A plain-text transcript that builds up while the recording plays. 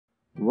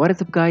What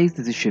is up guys,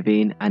 this is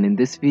Shivane and in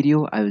this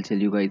video I will tell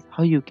you guys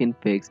how you can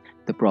fix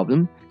the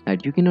problem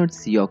that you cannot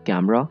see your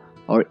camera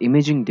or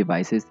imaging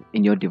devices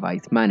in your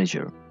device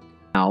manager.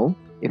 Now,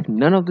 if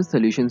none of the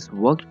solutions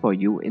worked for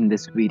you in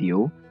this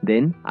video,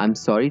 then I'm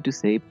sorry to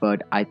say,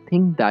 but I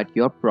think that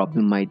your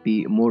problem might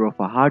be more of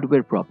a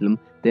hardware problem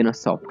than a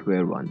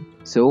software one.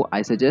 So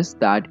I suggest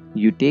that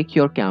you take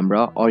your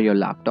camera or your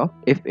laptop,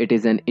 if it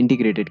is an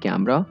integrated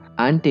camera,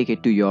 and take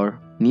it to your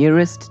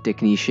nearest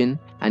technician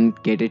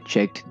and get it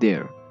checked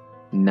there.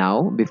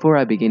 Now, before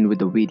I begin with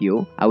the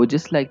video, I would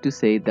just like to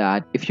say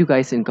that if you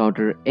guys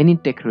encounter any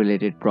tech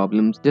related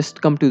problems,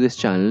 just come to this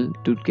channel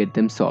to get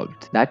them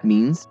solved. That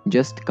means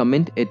just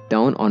comment it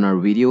down on our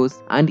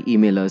videos and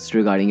email us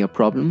regarding your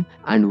problem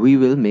and we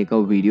will make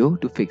a video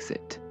to fix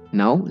it.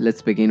 Now,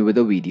 let's begin with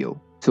the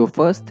video. So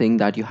first thing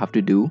that you have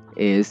to do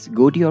is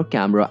go to your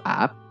camera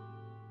app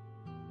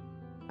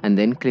and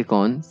then click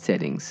on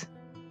settings.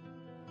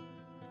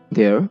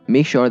 There,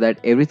 make sure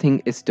that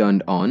everything is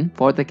turned on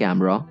for the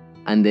camera.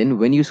 And then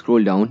when you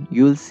scroll down,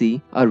 you will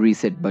see a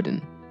reset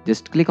button.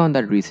 Just click on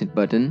that reset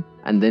button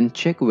and then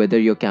check whether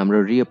your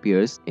camera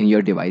reappears in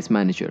your device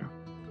manager.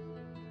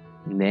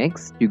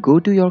 Next, you go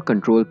to your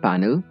control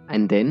panel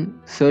and then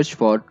search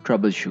for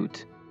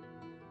Troubleshoot.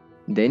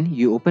 Then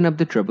you open up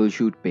the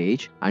Troubleshoot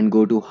page and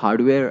go to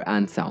Hardware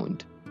and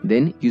Sound.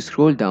 Then you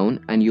scroll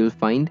down and you'll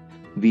find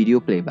Video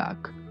Playback.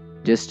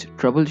 Just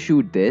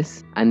troubleshoot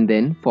this and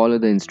then follow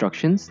the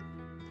instructions.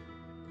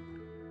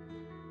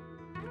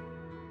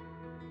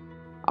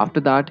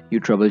 After that,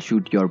 you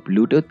troubleshoot your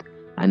Bluetooth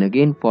and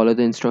again follow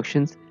the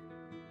instructions.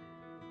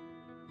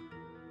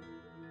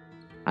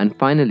 And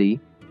finally,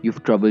 you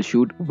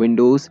troubleshoot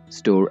Windows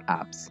Store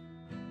apps.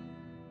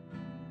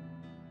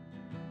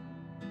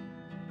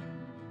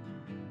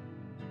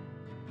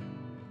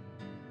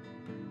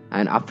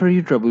 And after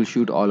you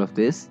troubleshoot all of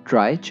this,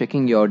 try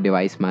checking your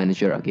device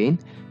manager again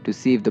to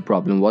see if the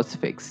problem was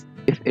fixed.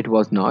 If it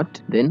was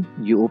not, then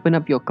you open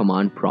up your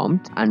command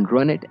prompt and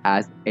run it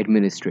as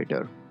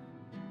administrator.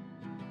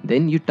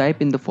 Then you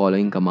type in the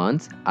following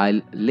commands. I'll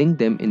link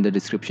them in the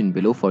description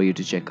below for you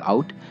to check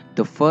out.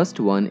 The first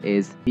one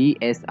is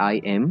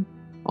DSIM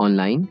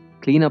online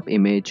cleanup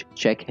image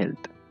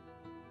CheckHealth.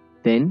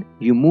 Then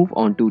you move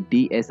on to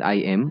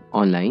DSIM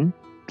online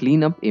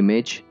cleanup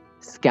image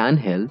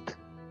ScanHealth.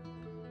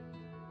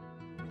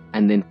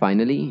 And then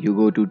finally you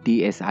go to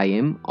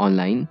DSIM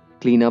online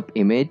cleanup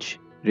image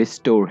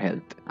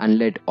RestoreHealth and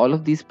let all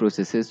of these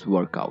processes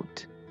work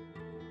out.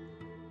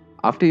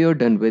 After you're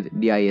done with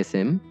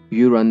DISM,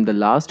 you run the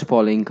last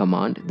following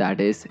command,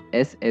 that is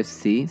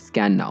SFC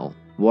SCANNOW.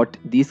 What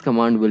these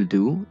command will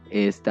do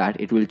is that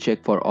it will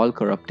check for all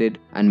corrupted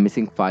and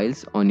missing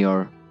files on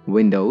your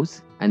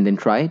Windows and then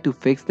try to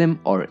fix them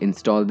or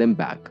install them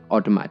back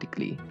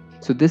automatically.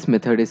 So this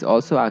method is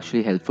also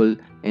actually helpful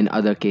in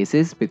other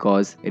cases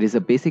because it is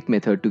a basic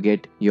method to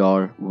get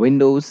your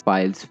Windows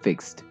files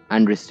fixed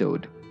and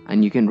restored.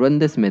 And you can run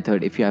this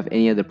method if you have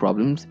any other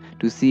problems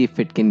to see if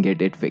it can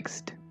get it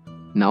fixed.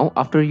 Now,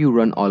 after you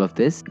run all of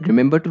this,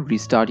 remember to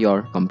restart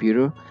your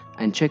computer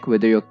and check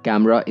whether your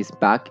camera is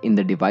back in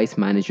the device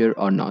manager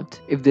or not.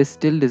 If this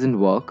still doesn't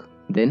work,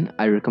 then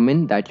I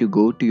recommend that you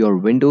go to your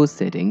Windows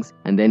settings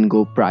and then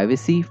go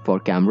privacy for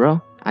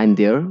camera, and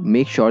there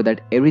make sure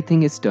that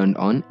everything is turned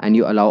on and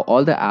you allow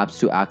all the apps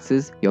to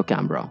access your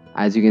camera.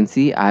 As you can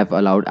see, I have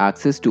allowed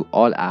access to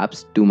all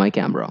apps to my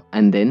camera.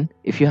 And then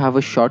if you have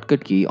a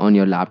shortcut key on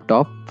your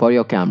laptop for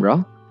your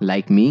camera,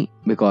 like me,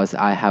 because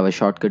I have a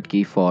shortcut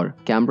key for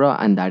camera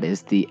and that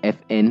is the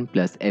FN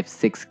plus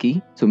F6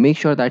 key. So make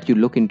sure that you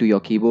look into your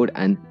keyboard,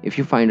 and if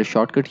you find a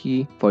shortcut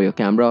key for your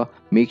camera,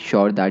 make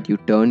sure that you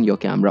turn your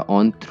camera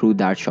on through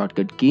that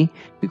shortcut key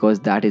because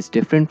that is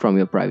different from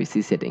your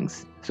privacy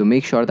settings. So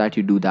make sure that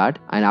you do that,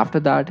 and after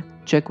that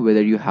check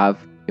whether you have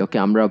your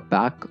camera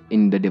back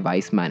in the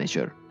device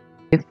manager.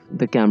 If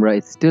the camera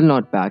is still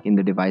not back in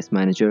the device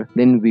manager,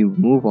 then we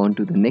move on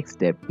to the next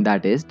step,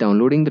 that is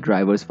downloading the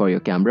drivers for your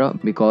camera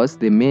because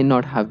they may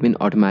not have been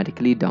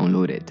automatically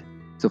downloaded.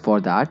 So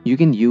for that, you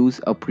can use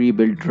a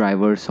pre-built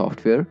driver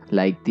software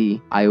like the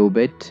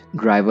iObit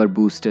Driver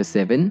Booster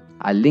 7.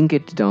 I'll link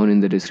it down in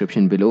the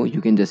description below.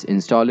 You can just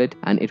install it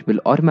and it will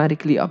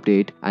automatically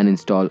update and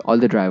install all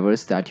the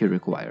drivers that you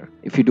require.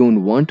 If you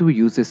don't want to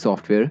use this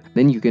software,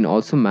 then you can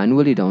also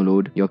manually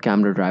download your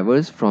camera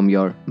drivers from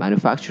your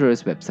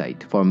manufacturer's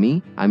website. For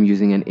me, I'm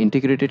using an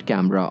integrated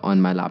camera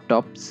on my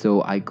laptop,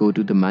 so I go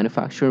to the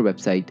manufacturer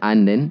website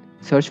and then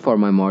search for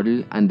my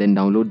model and then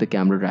download the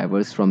camera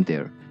drivers from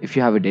there. If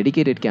you have a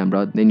dedicated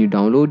camera, then you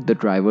download the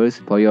drivers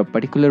for your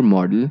particular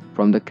model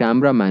from the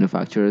camera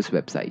manufacturer's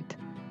website.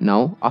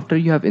 Now, after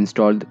you have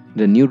installed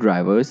the new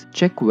drivers,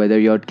 check whether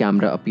your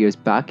camera appears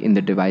back in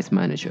the device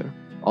manager.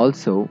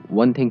 Also,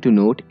 one thing to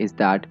note is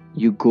that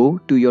you go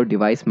to your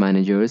device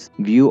manager's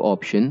view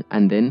option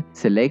and then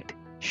select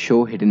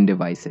show hidden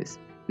devices.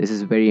 This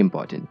is very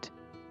important.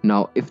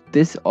 Now, if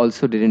this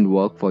also didn't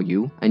work for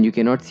you and you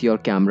cannot see your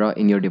camera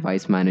in your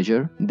device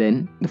manager,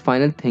 then the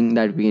final thing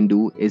that we can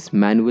do is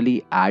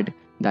manually add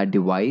that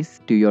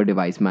device to your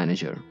device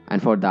manager.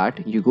 And for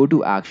that, you go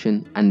to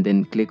Action and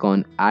then click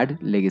on Add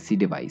Legacy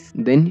Device.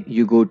 Then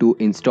you go to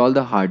Install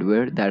the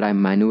hardware that I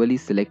manually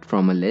select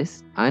from a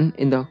list, and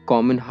in the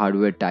common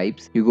hardware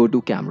types, you go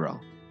to Camera.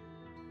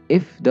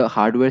 If the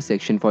hardware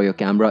section for your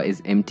camera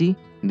is empty,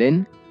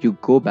 then you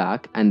go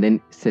back and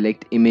then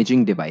select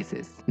Imaging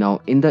Devices.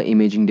 Now in the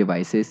Imaging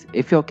Devices,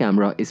 if your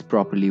camera is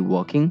properly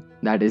working,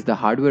 that is the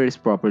hardware is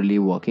properly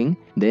working,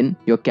 then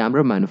your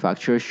camera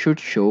manufacturer should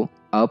show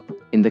up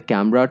in the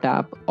Camera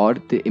tab or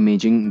the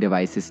Imaging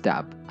Devices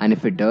tab. And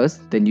if it does,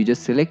 then you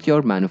just select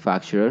your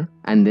manufacturer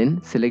and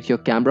then select your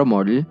camera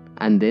model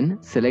and then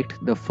select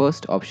the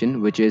first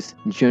option, which is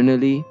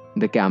generally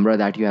the camera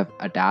that you have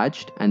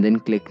attached, and then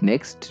click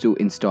Next to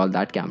install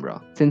that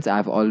camera. Since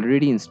I've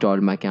already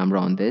installed my camera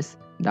on this,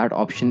 that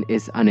option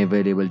is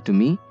unavailable to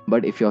me.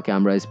 But if your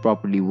camera is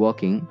properly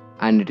working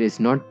and it is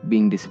not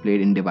being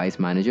displayed in Device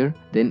Manager,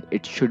 then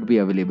it should be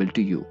available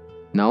to you.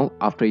 Now,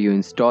 after you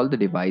install the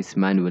device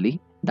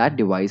manually, that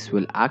device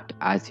will act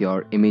as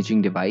your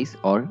imaging device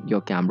or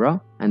your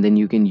camera, and then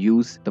you can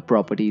use the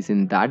properties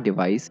in that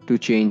device to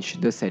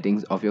change the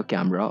settings of your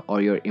camera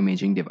or your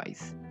imaging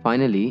device.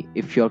 Finally,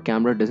 if your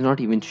camera does not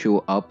even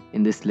show up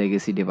in this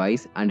legacy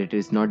device and it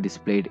is not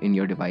displayed in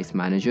your device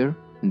manager,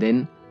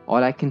 then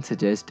all I can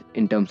suggest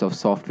in terms of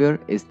software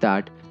is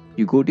that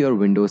you go to your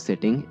Windows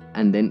setting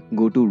and then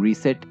go to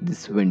reset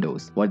this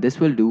Windows. What this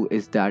will do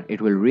is that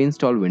it will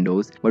reinstall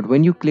Windows, but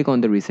when you click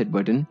on the reset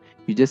button,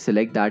 you just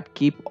select that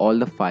keep all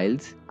the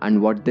files,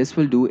 and what this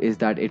will do is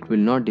that it will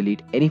not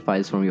delete any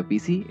files from your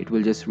PC, it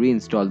will just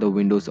reinstall the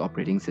Windows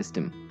operating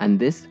system, and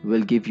this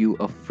will give you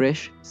a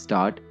fresh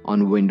start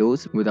on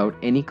Windows without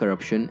any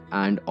corruption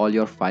and all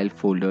your file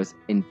folders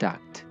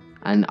intact.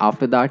 And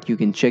after that, you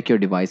can check your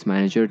device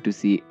manager to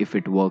see if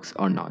it works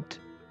or not.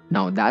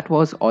 Now that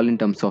was all in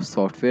terms of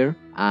software,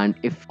 and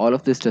if all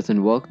of this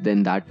doesn't work,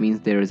 then that means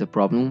there is a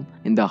problem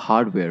in the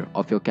hardware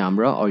of your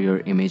camera or your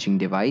imaging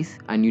device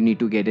and you need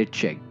to get it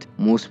checked.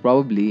 Most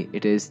probably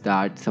it is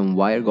that some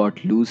wire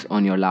got loose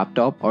on your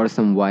laptop or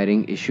some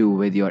wiring issue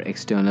with your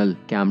external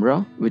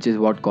camera, which is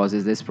what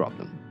causes this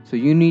problem. So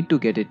you need to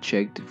get it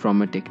checked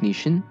from a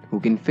technician who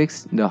can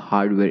fix the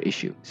hardware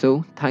issue.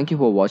 So thank you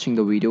for watching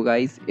the video,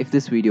 guys. If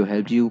this video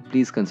helped you,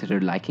 please consider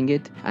liking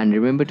it and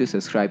remember to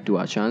subscribe to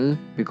our channel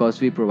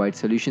because we provide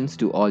solutions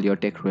to all your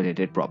tech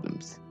related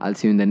problems. I'll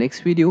see you in the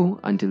next video.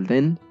 Until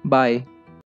then, bye.